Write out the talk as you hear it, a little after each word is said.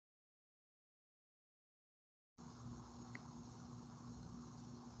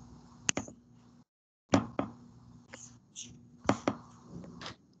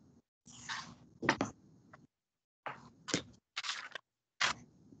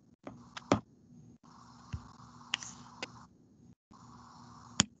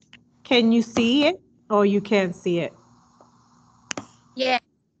Can you see it or you can't see it? Yeah,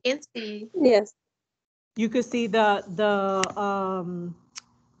 can see. Yes. You could see the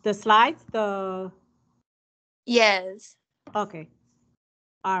slides, Yes. okay.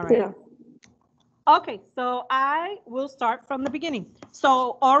 All right. Yeah. Okay, so I will start from the beginning.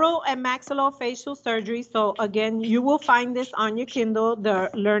 So oral and maxillofacial surgery. So again, you will find this on your Kindle, the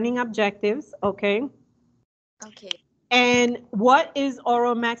learning objectives, okay? Okay. And what is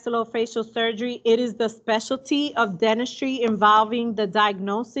oral maxillofacial surgery? It is the specialty of dentistry involving the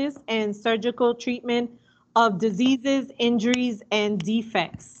diagnosis and surgical treatment of diseases, injuries, and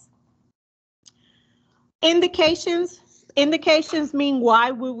defects. Indications mean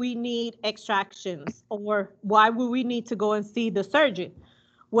why would we need extractions or why would we need to go and see the surgeon?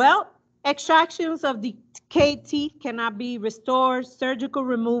 Well, extractions of decayed teeth cannot be restored, surgical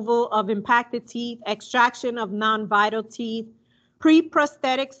removal of impacted teeth, extraction of non-vital teeth,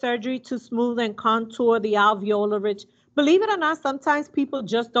 pre-prosthetic surgery to smooth and contour the alveolar ridge. Believe it or not, sometimes people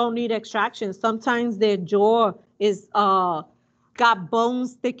just don't need extractions. Sometimes their jaw is got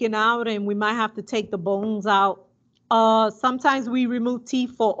bones sticking out and we might have to take the bones out. Sometimes we remove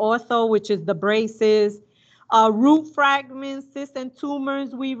teeth for ortho, which is the braces. Root fragments, cysts, and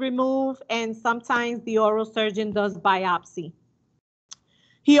tumors we remove, and sometimes the oral surgeon does biopsy.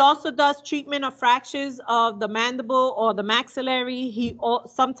 He also does treatment of fractures of the mandible or the maxillary. He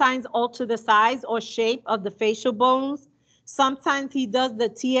sometimes alter the size or shape of the facial bones. Sometimes he does the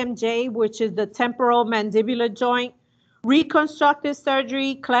TMJ, which is the temporal mandibular joint, reconstructive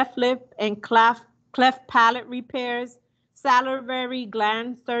surgery, cleft lip and cleft palate repairs, salivary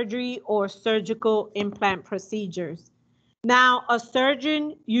gland surgery, or surgical implant procedures. Now, a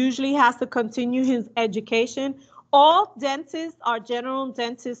surgeon usually has to continue his education. All dentists are general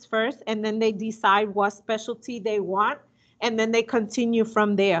dentists first, and then they decide what specialty they want, and then they continue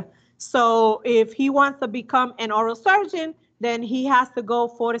from there. So if he wants to become an oral surgeon, then he has to go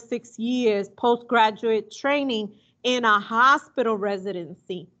 4 to 6 years postgraduate training in a hospital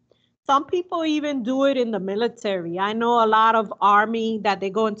residency. Some people even do it in the military. I know a lot of army that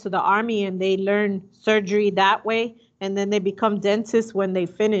they go into the army and they learn surgery that way, and then they become dentists when they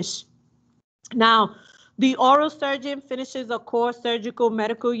finish. Now, the oral surgeon finishes a core surgical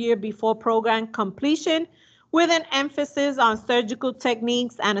medical year before program completion with an emphasis on surgical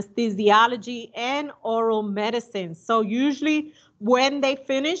techniques, anesthesiology, and oral medicine. So usually when they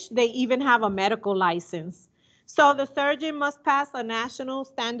finish, they even have a medical license. So the surgeon must pass a national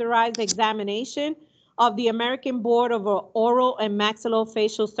standardized examination of the American Board of Oral and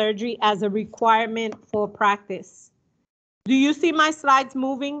Maxillofacial Surgery as a requirement for practice. Do you see my slides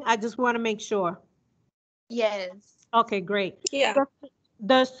moving? I just want to make sure. Yes. Okay, great. Yeah.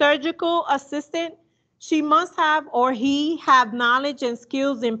 The surgical assistant, she must have or he have knowledge and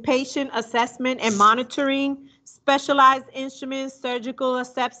skills in patient assessment and monitoring, specialized instruments, surgical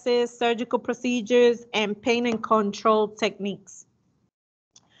asepsis, surgical procedures, and pain and control techniques.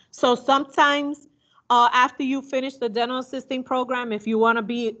 So sometimes after you finish the dental assisting program, if you want to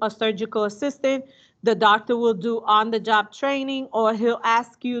be a surgical assistant, the doctor will do on-the-job training or he'll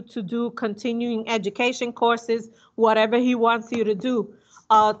ask you to do continuing education courses, whatever he wants you to do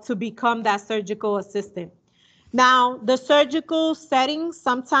to become that surgical assistant. Now, the surgical setting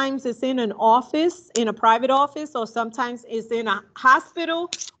sometimes is in an office, in a private office, or sometimes it's in a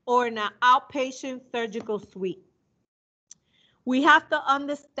hospital or in an outpatient surgical suite. We have to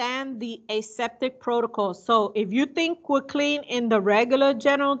understand the aseptic protocol. So if you think we're clean in the regular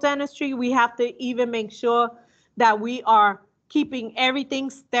general dentistry, we have to even make sure that we are keeping everything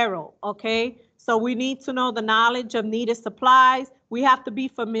sterile, okay? So we need to know the knowledge of needed supplies. We have to be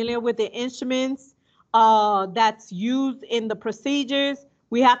familiar with the instruments that's used in the procedures.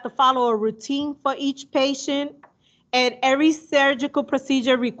 We have to follow a routine for each patient. And every surgical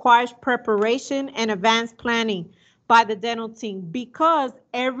procedure requires preparation and advanced planning by the dental team because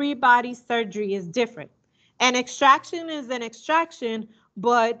everybody's surgery is different. An extraction is an extraction,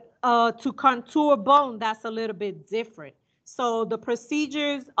 but to contour bone, that's a little bit different. So the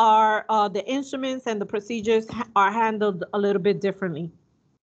procedures are, the instruments and the procedures are handled a little bit differently.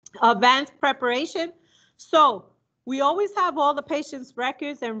 Advanced preparation. So we always have all the patient's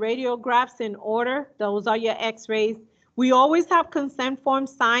records and radiographs in order. Those are your x-rays. We always have consent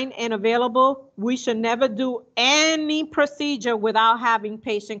forms signed and available. We should never do any procedure without having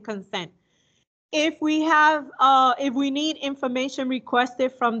patient consent. If if we need information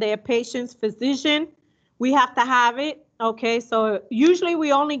requested from their patient's physician, we have to have it. Okay, so usually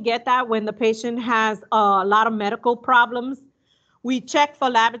we only get that when the patient has a lot of medical problems. We check for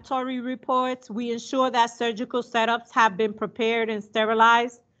laboratory reports. We ensure that surgical setups have been prepared and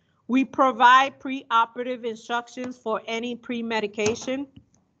sterilized. We provide preoperative instructions for any pre-medication.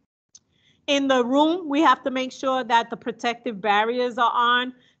 In the room, we have to make sure that the protective barriers are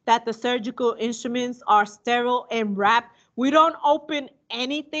on, that the surgical instruments are sterile and wrapped. We don't open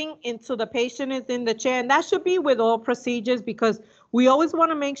anything until the patient is in the chair, and that should be with all procedures because we always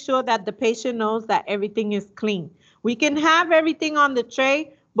want to make sure that the patient knows that everything is clean. We can have everything on the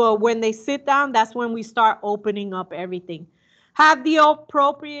tray, but when they sit down, that's when we start opening up everything. Have the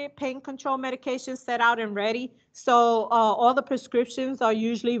appropriate pain control medication set out and ready. So all the prescriptions are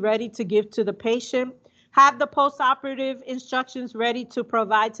usually ready to give to the patient. Have the post-operative instructions ready to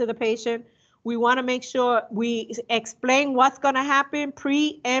provide to the patient. We want to make sure we explain what's going to happen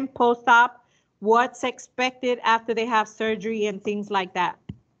pre and post-op, what's expected after they have surgery and things like that.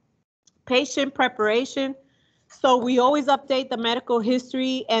 Patient preparation. So we always update the medical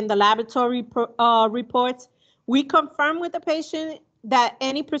history and the laboratory reports. We confirm with the patient that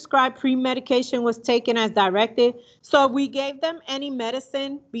any prescribed pre-medication was taken as directed. So if we gave them any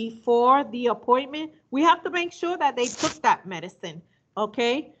medicine before the appointment, we have to make sure that they took that medicine,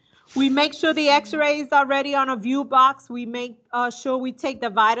 okay? We make sure the x-rays are ready on a view box. We make sure we take the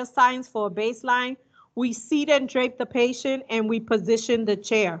vital signs for a baseline. We seat and drape the patient and we position the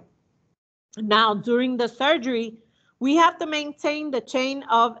chair. Now, during the surgery, we have to maintain the chain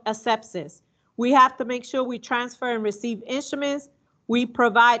of asepsis. We have to make sure we transfer and receive instruments. We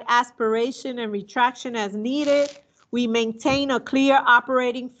provide aspiration and retraction as needed. We maintain a clear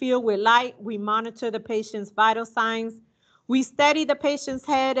operating field with light. We monitor the patient's vital signs. We steady the patient's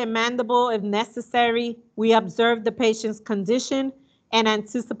head and mandible if necessary. We observe the patient's condition and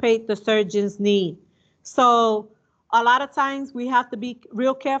anticipate the surgeon's need. So a lot of times we have to be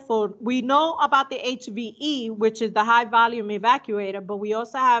real careful. We know about the HVE, which is the high volume evacuator, but we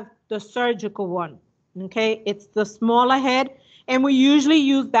also have the surgical one, okay? It's the smaller head, and we usually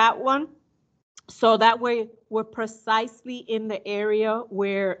use that one. So that way we're precisely in the area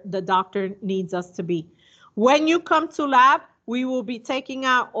where the doctor needs us to be. When you come to lab, we will be taking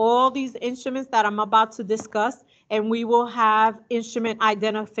out all these instruments that I'm about to discuss, and we will have instrument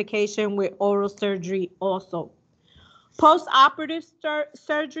identification with oral surgery also. Post-operative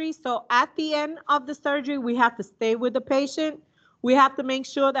surgery, so at the end of the surgery, we have to stay with the patient. We have to make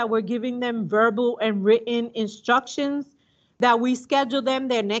sure that we're giving them verbal and written instructions, that we schedule them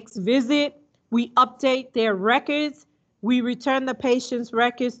their next visit. We update their records. We return the patient's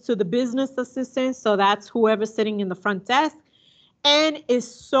records to the business assistant, so that's whoever's sitting in the front desk. And it's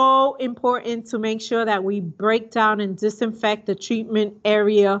so important to make sure that we break down and disinfect the treatment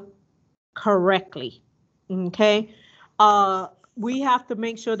area correctly, okay? We have to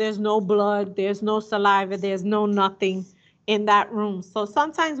make sure there's no blood, there's no saliva, there's no nothing in that room. So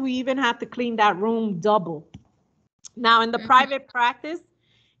sometimes we even have to clean that room double. Now, in the private practice,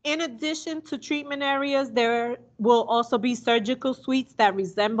 in addition to treatment areas, there will also be surgical suites that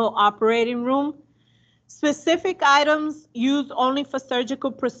resemble operating room. Specific items used only for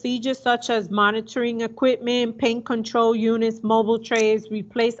surgical procedures such as monitoring equipment, pain control units, mobile trays,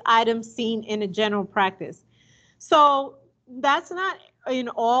 replace items seen in a general practice. So that's not in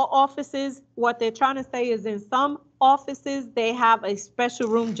all offices. What they're trying to say is in some offices, they have a special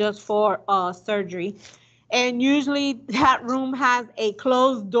room just for surgery. And usually that room has a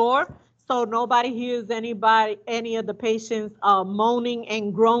closed door, so nobody hears any of the patients moaning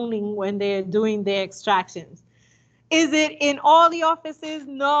and groaning when they're doing their extractions. Is it in all the offices?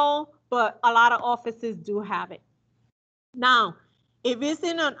 No, but a lot of offices do have it. Now, if it's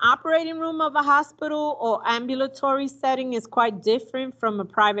in an operating room of a hospital or ambulatory setting, is quite different from a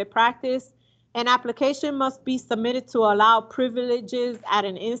private practice. An application must be submitted to allow privileges at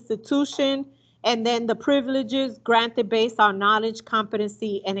an institution, and then the privileges granted based on knowledge,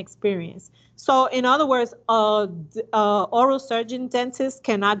 competency, and experience. So in other words, oral surgeon dentist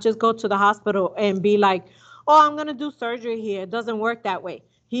cannot just go to the hospital and be like, oh, I'm gonna do surgery here. It doesn't work that way.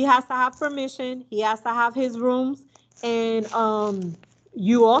 He has to have permission. He has to have his rooms. And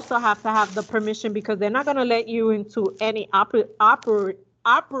you also have to have the permission because they're not gonna let you into any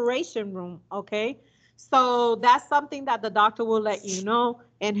operation room, okay? So that's something that the doctor will let you know,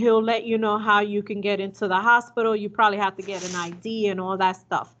 and he'll let you know how you can get into the hospital. You probably have to get an ID and all that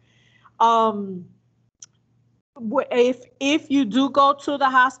stuff. If you do go to the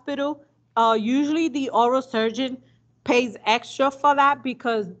hospital, usually the oral surgeon pays extra for that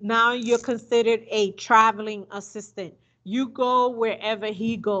because now you're considered a traveling assistant. You go wherever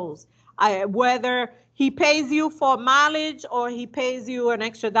he goes. Whether he pays you for mileage or he pays you an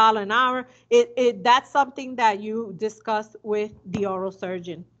extra $1 an hour, that's something that you discuss with the oral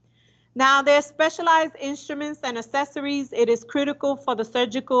surgeon. Now, there's specialized instruments and accessories. It is critical for the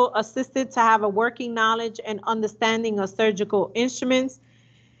surgical assistant to have a working knowledge and understanding of surgical instruments,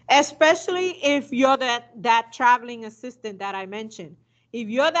 especially if you're that traveling assistant that I mentioned. If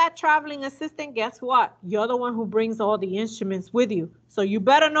you're that traveling assistant, guess what? You're the one who brings all the instruments with you. So you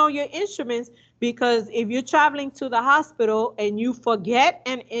better know your instruments, because if you're traveling to the hospital and you forget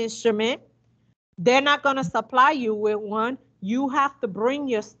an instrument, they're not going to supply you with one. You have to bring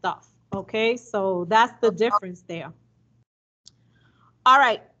your stuff. Okay, so that's the difference there. All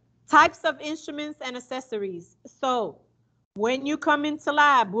right, types of instruments and accessories. So when you come into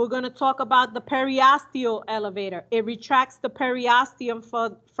lab, we're going to talk about the periosteal elevator. It retracts the periosteum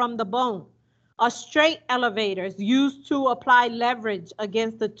from the bone. A straight elevator is used to apply leverage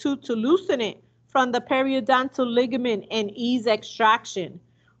against the tooth to loosen it from the periodontal ligament and ease extraction.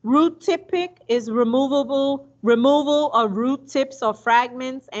 Root tip pick is removal of root tips or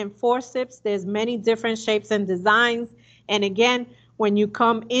fragments, and forceps. There's many different shapes and designs. And again, when you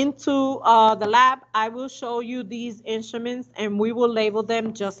come into the lab, I will show you these instruments and we will label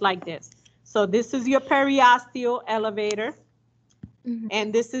them just like this. So this is your periosteal elevator,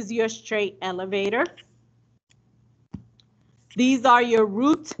 and this is your straight elevator. These are your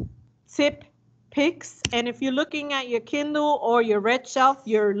root tip picks. And if you're looking at your Kindle or your red shelf,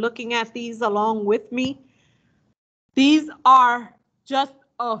 you're looking at these along with me. These are just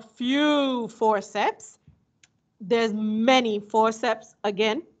a few forceps. There's many forceps.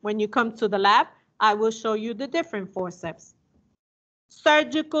 Again, when you come to the lab, I will show you the different forceps.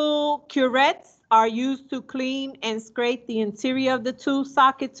 Surgical curettes are used to clean and scrape the interior of the tooth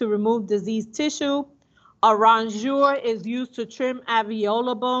socket to remove diseased tissue. A rongeur is used to trim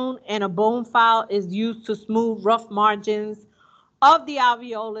alveolar bone, and a bone file is used to smooth rough margins of the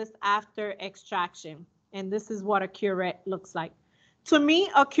alveolus after extraction. And this is what a curette looks like. To me,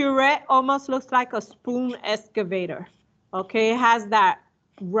 a curette almost looks like a spoon excavator. Okay, it has that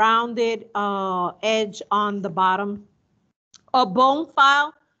rounded edge on the bottom. A bone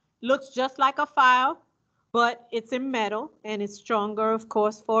file looks just like a file, but it's in metal and it's stronger, of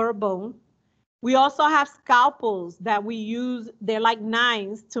course, for a bone. We also have scalpels that we use. They're like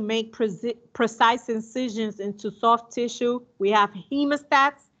knives to make precise incisions into soft tissue. We have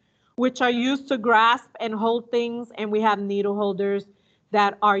hemostats, which are used to grasp and hold things, and we have needle holders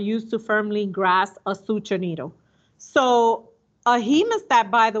that are used to firmly grasp a suture needle. So a hemostat,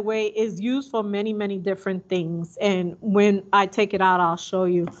 by the way, is used for many, many different things. And when I take it out, I'll show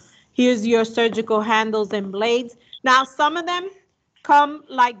you. Here's your surgical handles and blades. Now, some of them come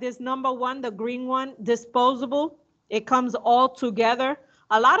like this number one, the green one, disposable. It comes all together.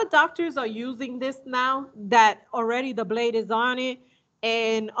 A lot of doctors are using this now that already the blade is on it.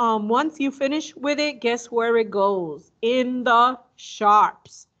 And once you finish with it, guess where it goes? In the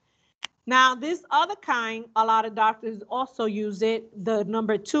sharps. Now, this other kind, a lot of doctors also use it, the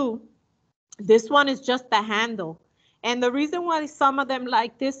number two. This one is just the handle. And the reason why some of them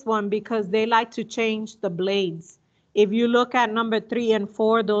like this one, because they like to change the blades. If you look at number 3 and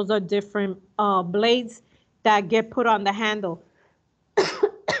 4, those are different blades that get put on the handle.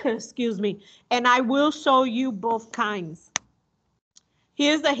 Excuse me. And I will show you both kinds.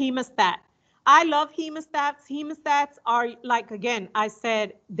 Here's a hemostat. I love hemostats. Hemostats are, like, again, I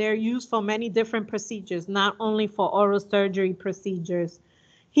said, they're used for many different procedures, not only for oral surgery procedures.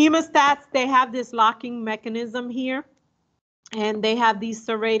 Hemostats, they have this locking mechanism here, and they have these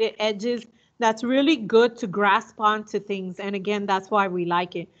serrated edges. That's really good to grasp onto things. And again, that's why we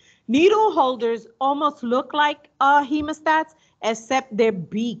like it. Needle holders almost look like hemostats, except their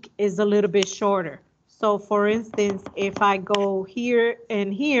beak is a little bit shorter. So for instance, if I go here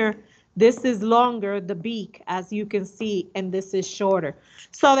and here, this is longer, the beak, as you can see, and this is shorter.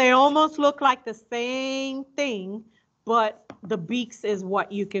 So they almost look like the same thing, but the beaks is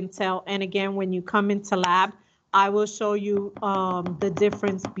what you can tell. And again, when you come into lab, I will show you the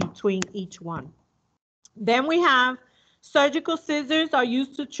difference between each one. Then we have surgical scissors are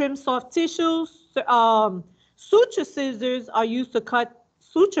used to trim soft tissues. Suture scissors are used to cut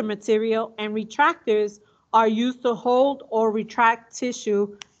suture material, and retractors are used to hold or retract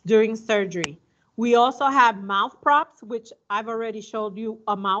tissue during surgery. We also have mouth props, which I've already showed you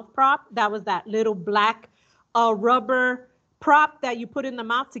a mouth prop. That was that little black rubber prop that you put in the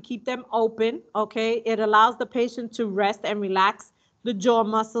mouth to keep them open, okay? It allows the patient to rest and relax the jaw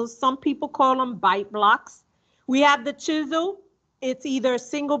muscles. Some people call them bite blocks. We have the chisel. It's either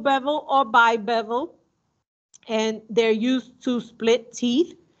single bevel or bi-bevel, and they're used to split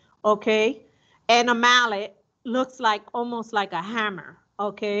teeth, okay? And a mallet looks like almost like a hammer,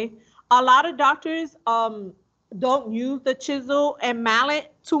 okay? A lot of doctors don't use the chisel and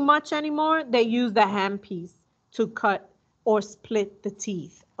mallet too much anymore. They use the handpiece to cut or split the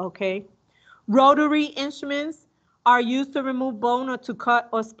teeth, okay? Rotary instruments are used to remove bone or to cut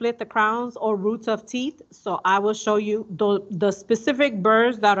or split the crowns or roots of teeth. So I will show you the specific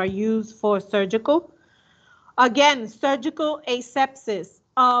burrs that are used for surgical. Again, surgical asepsis.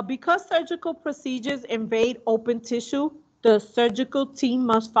 Because surgical procedures invade open tissue, the surgical team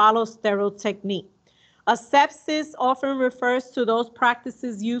must follow sterile technique. Asepsis often refers to those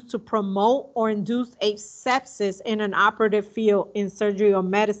practices used to promote or induce asepsis in an operative field in surgery or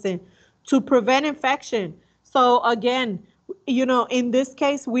medicine to prevent infection. So again, in this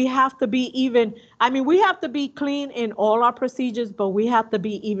case, we have to be even, I mean, we have to be clean in all our procedures, but we have to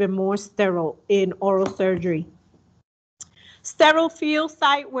be even more sterile in oral surgery. Sterile field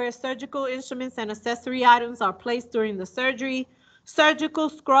site where surgical instruments and accessory items are placed during the surgery. Surgical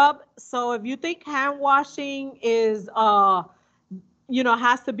scrub. So if you think hand washing is, has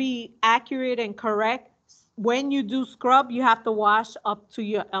to be accurate and correct, when you do scrub, you have to wash up to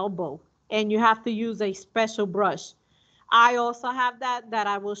your elbow and you have to use a special brush. I also have that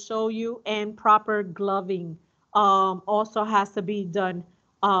I will show you, and proper gloving also has to be done.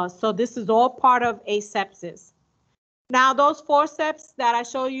 So this is all part of asepsis. Now, those forceps that I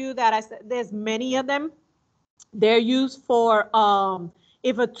show you, that I said, there's many of them. They're used for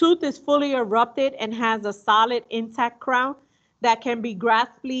if a tooth is fully erupted and has a solid intact crown that can be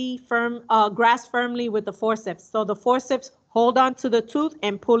grasped firmly with the forceps. So the forceps hold on to the tooth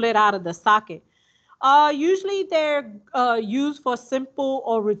and pull it out of the socket. Usually they're used for simple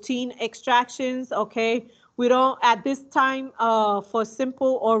or routine extractions, okay? We don't, at this time, for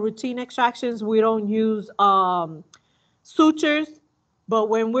simple or routine extractions, we don't use sutures, but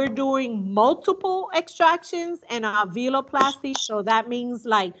when we're doing multiple extractions and alveoloplasty, so that means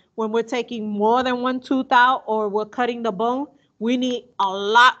like when we're taking more than one tooth out or we're cutting the bone, we need a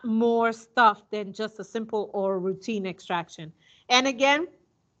lot more stuff than just a simple or routine extraction. And again,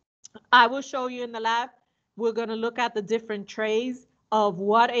 I will show you in the lab. We're going to look at the different trays of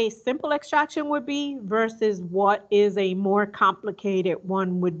what a simple extraction would be versus what is a more complicated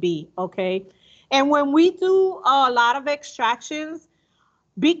one would be, okay? And when we do a lot of extractions,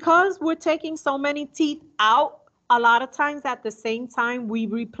 because we're taking so many teeth out, a lot of times at the same time, we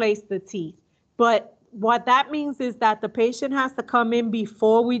replace the teeth. But what that means is that the patient has to come in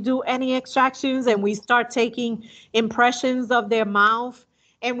before we do any extractions and we start taking impressions of their mouth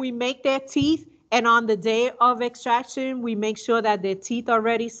and we make their teeth. And on the day of extraction, we make sure that their teeth are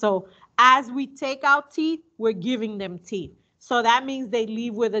ready. So as we take out teeth, we're giving them teeth. So that means they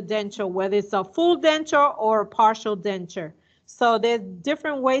leave with a denture, whether it's a full denture or a partial denture. So there's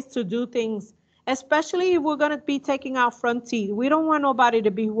different ways to do things, especially if we're going to be taking out front teeth. We don't want nobody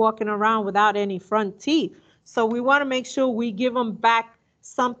to be walking around without any front teeth. So we want to make sure we give them back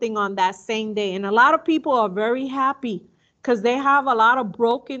something on that same day. And a lot of people are very happy because they have a lot of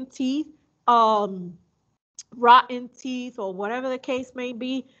broken teeth, rotten teeth, or whatever the case may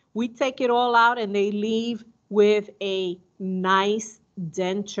be. We take it all out and they leave with a nice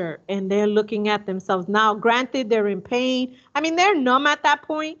denture and they're looking at themselves. Now, granted, they're in pain. I mean, they're numb at that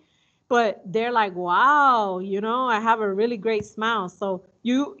point, but they're like, wow, I have a really great smile. So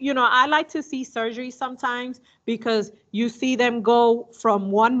I like to see surgery sometimes because you see them go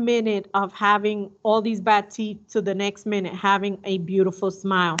from 1 minute of having all these bad teeth to the next minute having a beautiful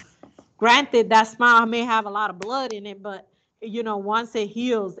smile. Granted, that smile may have a lot of blood in it, but once it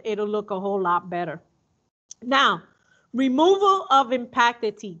heals, it'll look a whole lot better. Now, removal of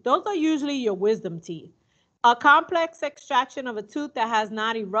impacted teeth. Those are usually your wisdom teeth. A complex extraction of a tooth that has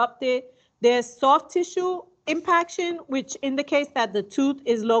not erupted. There's soft tissue impaction, which indicates that the tooth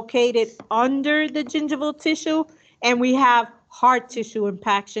is located under the gingival tissue. And we have hard tissue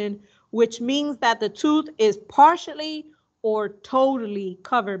impaction, which means that the tooth is partially or totally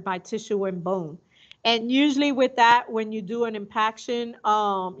covered by tissue and bone. And usually with that, when you do an impaction,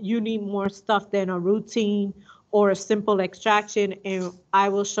 you need more stuff than a routine or a simple extraction. And I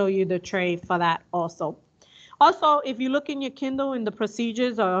will show you the tray for that also. Also, if you look in your Kindle in the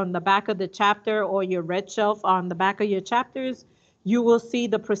procedures or on the back of the chapter or your red shelf on the back of your chapters, you will see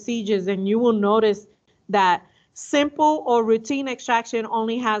the procedures and you will notice that simple or routine extraction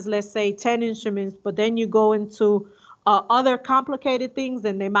only has, let's say, 10 instruments, but then you go into other complicated things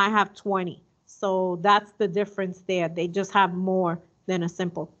and they might have 20. So that's the difference there. They just have more than a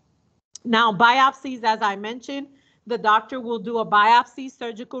simple. Now, biopsies, as I mentioned, the doctor will do a biopsy,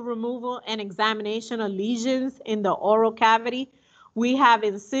 surgical removal, and examination of lesions in the oral cavity. We have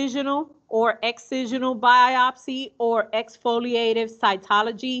incisional or excisional biopsy or exfoliative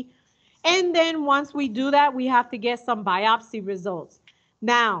cytology. And then once we do that, we have to get some biopsy results.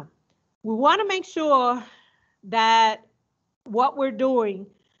 Now, we want to make sure that what we're doing,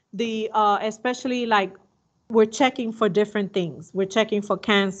 especially like we're checking for different things. We're checking for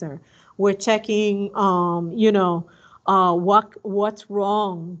cancer. We're checking, what's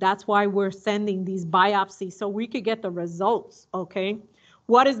wrong. That's why we're sending these biopsies so we could get the results. Okay.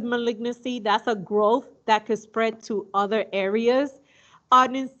 What is malignancy? That's a growth that could spread to other areas.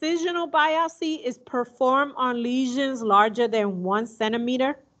 An incisional biopsy is performed on lesions larger than 1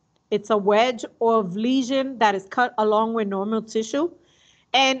 centimeter. It's a wedge of lesion that is cut along with normal tissue.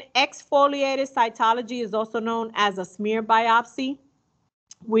 And exfoliated cytology is also known as a smear biopsy.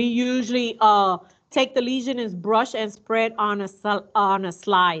 We usually take the lesion and brush and spread on a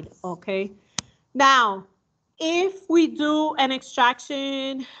slide. Okay. Now, if we do an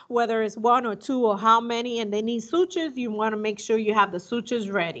extraction, whether it's one or two or how many, and they need sutures, you want to make sure you have the sutures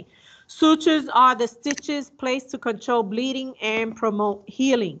ready. Sutures are the stitches placed to control bleeding and promote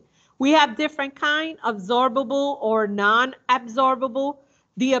healing. We have different kind, absorbable or non-absorbable.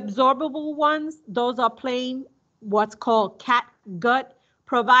 The absorbable ones, those are plain, what's called cat gut,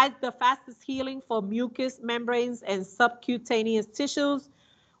 provides the fastest healing for mucous membranes and subcutaneous tissues.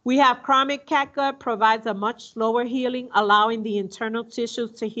 We have chronic catgut, provides a much slower healing, allowing the internal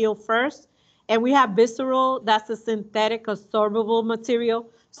tissues to heal first. And we have visceral, that's a synthetic absorbable material.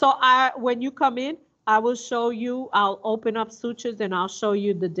 So when you come in, I will show you, I'll open up sutures and I'll show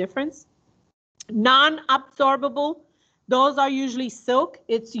you the difference. Non-absorbable, those are usually silk.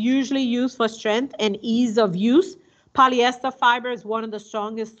 It's usually used for strength and ease of use. Polyester fiber is one of the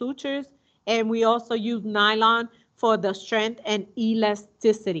strongest sutures. And we also use nylon for the strength and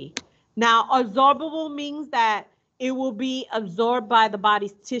elasticity. Now, absorbable means that it will be absorbed by the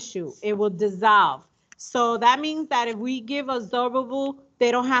body's tissue. It will dissolve. So that means that if we give absorbable,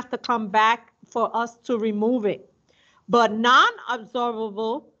 they don't have to come back for us to remove it. But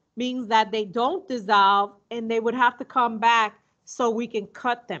non-absorbable means that they don't dissolve and they would have to come back so we can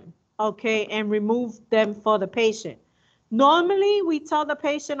cut them, okay, and remove them for the patient. Normally, we tell the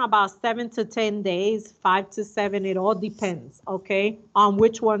patient about 7 to 10 days, 5 to 7, it all depends, okay, on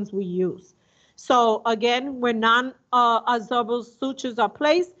which ones we use. So again, when non-absorbable sutures are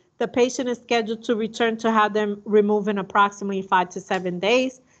placed, the patient is scheduled to return to have them removed in approximately 5 to 7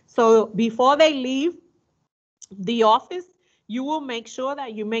 days. So before they leave the office, you will make sure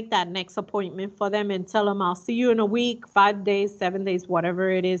that you make that next appointment for them and tell them, I'll see you in a week, 5 days, 7 days, whatever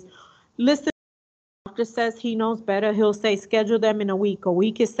it is. Listen. Doctor says he knows better, he'll say schedule them in a week. A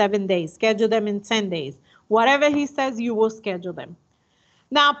week is 7 days. Schedule them in 10 days. Whatever he says, you will schedule them.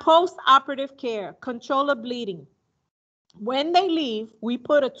 Now, post-operative care, control of bleeding. When they leave, we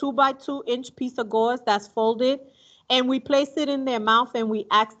put a 2x2-inch piece of gauze that's folded, and we place it in their mouth, and we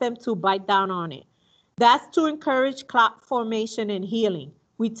ask them to bite down on it. That's to encourage clot formation and healing.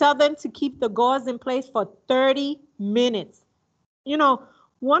 We tell them to keep the gauze in place for 30 minutes. You know,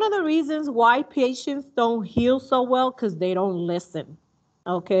 one of the reasons why patients don't heal so well because they don't listen,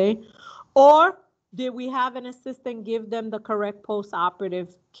 okay? Or did we have an assistant give them the correct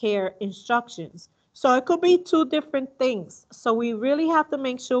post-operative care instructions? So it could be two different things. So we really have to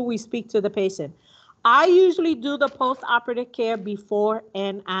make sure we speak to the patient. I usually do the post-operative care before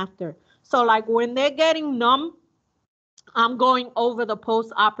and after. So like when they're getting numb, I'm going over the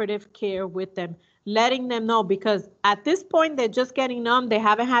post-operative care with them, letting them know, because at this point they're just getting numb, they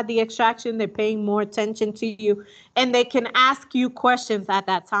haven't had the extraction, they're paying more attention to you, and they can ask you questions at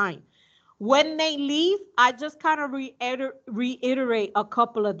that time. When they leave, I just kind of reiterate a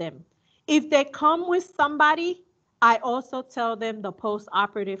couple of them. If they come with somebody, I also tell them the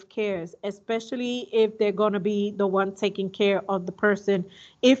post-operative cares, especially if they're going to be the one taking care of the person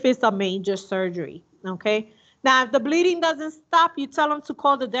if it's a major surgery, okay? Now, if the bleeding doesn't stop, you tell them to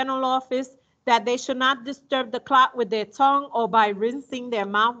call the dental office, that they should not disturb the clot with their tongue or by rinsing their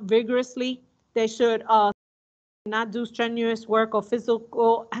mouth vigorously. They should not do strenuous work or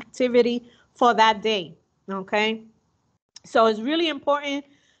physical activity for that day, okay? So it's really important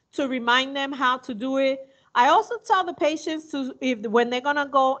to remind them how to do it. I also tell the patients to, when they're gonna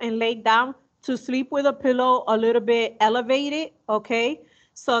go and lay down, to sleep with a pillow a little bit elevated, okay?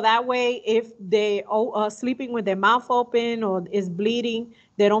 So that way, if they are sleeping with their mouth open or is bleeding,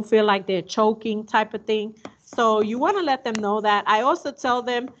 they don't feel like they're choking type of thing. So you want to let them know that. I also tell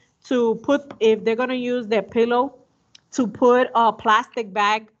them to put, if they're going to use their pillow, to put a plastic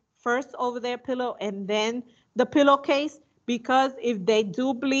bag first over their pillow and then the pillowcase, because if they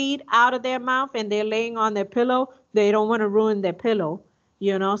do bleed out of their mouth and they're laying on their pillow, they don't want to ruin their pillow,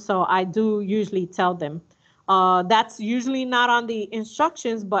 you know, so I do usually tell them. That's usually not on the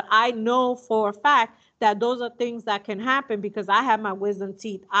instructions, but I know for a fact that those are things that can happen because I have my wisdom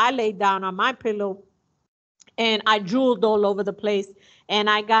teeth. I laid down on my pillow and I drooled all over the place, and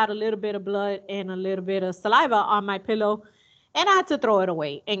I got a little bit of blood and a little bit of saliva on my pillow, and I had to throw it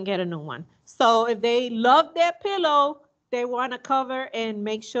away and get a new one. So if they love their pillow, they want to cover and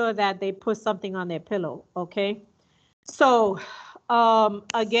make sure that they put something on their pillow, okay? So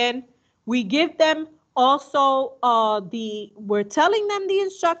again, we give them also we're telling them the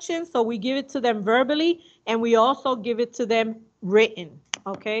instructions, so we give it to them verbally, and we also give it to them written,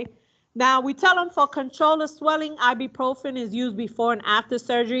 okay? Now, we tell them for control of swelling, ibuprofen is used before and after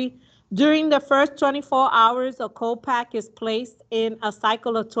surgery. During the first 24 hours, a cold pack is placed in a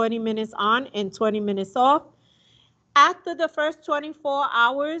cycle of 20 minutes on and 20 minutes off. After the first 24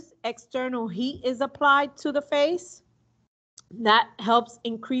 hours, external heat is applied to the face. That helps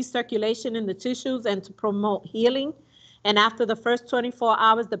increase circulation in the tissues and to promote healing. And after the first 24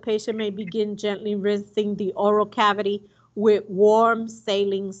 hours, the patient may begin gently rinsing the oral cavity with warm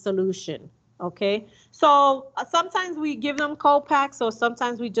saline solution. Okay, so sometimes we give them cold packs, or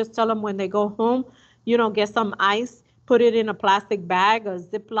sometimes we just tell them when they go home, get some ice, put it in a plastic bag. A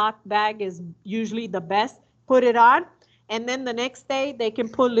Ziploc bag is usually the best. Put it on, and then the next day they can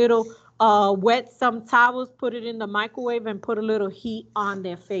put little wet some towels, put it in the microwave, and put a little heat on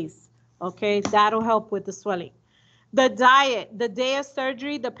their face. Okay, that'll help with the swelling. The diet, the day of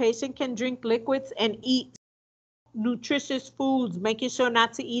surgery, the patient can drink liquids and eat nutritious foods, making sure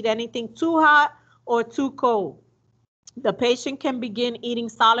not to eat anything too hot or too cold. The patient can begin eating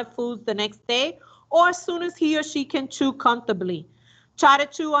solid foods the next day or as soon as he or she can chew comfortably. Try to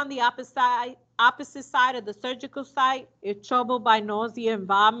chew on the opposite side of the surgical site. If troubled by nausea and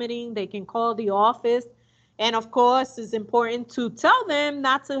vomiting, they can call the office. And of course, it's important to tell them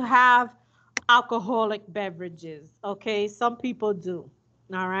not to have alcoholic beverages. Okay, some people do.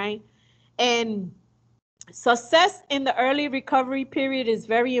 All right. And success in the early recovery period is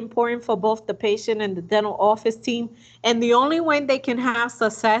very important for both the patient and the dental office team. And the only way they can have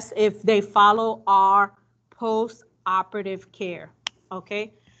success if they follow our post-operative care.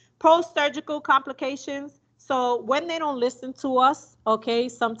 Okay. Post-surgical complications. So when they don't listen to us, okay,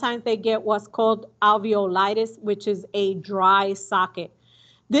 sometimes they get what's called alveolitis, which is a dry socket.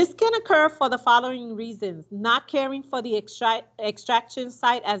 This can occur for the following reasons: not caring for the extraction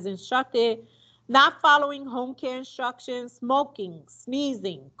site as instructed, not following home care instructions, smoking,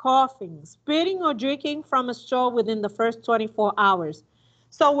 sneezing, coughing, spitting or drinking from a straw within the first 24 hours.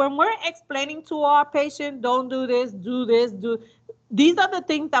 So when we're explaining to our patient, don't do this, these are the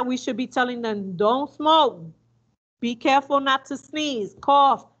things that we should be telling them. Don't smoke. Be careful not to sneeze,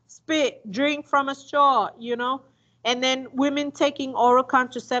 cough, spit, drink from a straw, And then women taking oral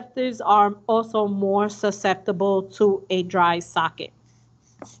contraceptives are also more susceptible to a dry socket.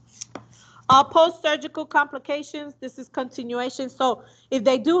 Post-surgical complications, this is continuation. So if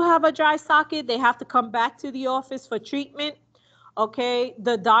they do have a dry socket, they have to come back to the office for treatment. Okay,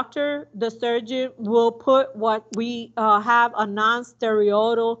 the doctor, the surgeon will put what we have a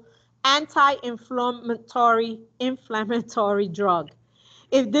non-steroidal anti-inflammatory drug.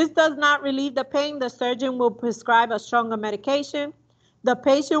 If this does not relieve the pain, the surgeon will prescribe a stronger medication. The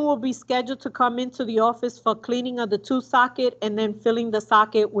patient will be scheduled to come into the office for cleaning of the tooth socket and then filling the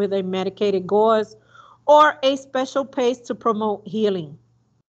socket with a medicated gauze or a special paste to promote healing.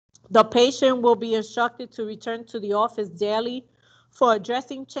 The patient will be instructed to return to the office daily for a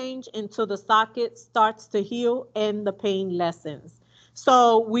dressing change until the socket starts to heal and the pain lessens.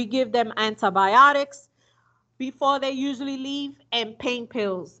 So we give them antibiotics before they usually leave and pain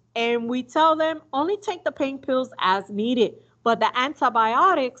pills. And we tell them only take the pain pills as needed. But the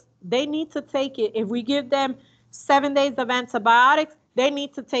antibiotics, they need to take it. If we give them 7 days of antibiotics, they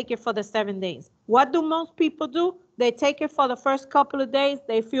need to take it for the 7 days. What do most people do? They take it for the first couple of days.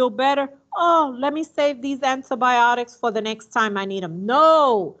 They feel better. Oh, let me save these antibiotics for the next time I need them.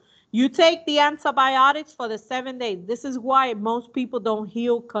 No, you take the antibiotics for the 7 days. This is why most people don't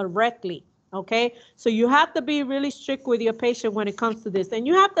heal correctly. Okay, so you have to be really strict with your patient when it comes to this. And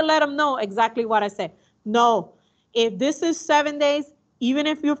you have to let them know exactly what I said. No, if this is 7 days, even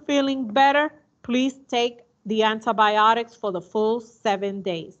if you're feeling better, please take the antibiotics for the full 7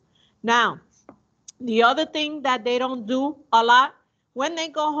 days. Now, the other thing that they don't do a lot, when they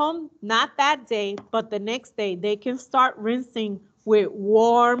go home, not that day, but the next day, they can start rinsing with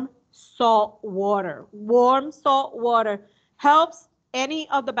warm salt water. Warm salt water helps any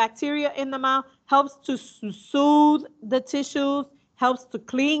of the bacteria in the mouth, helps to soothe the tissues, helps to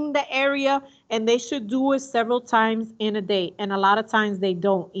clean the area, and they should do it several times in a day. And a lot of times they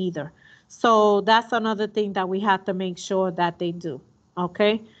don't either. So that's another thing that we have to make sure that they do.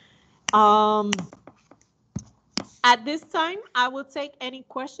 Okay. At this time, I will take any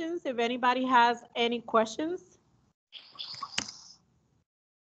questions. If anybody has any questions.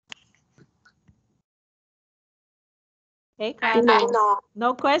 Hey, I Carla. know.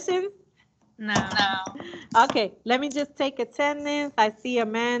 No questions? No. Okay, let me just take attendance. I see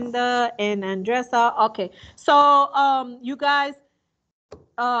Amanda and Andressa. Okay, so you guys,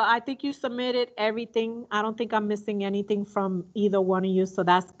 I think you submitted everything. I don't think I'm missing anything from either one of you, so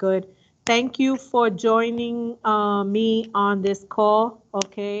that's good. Thank you for joining me on this call.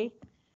 Okay.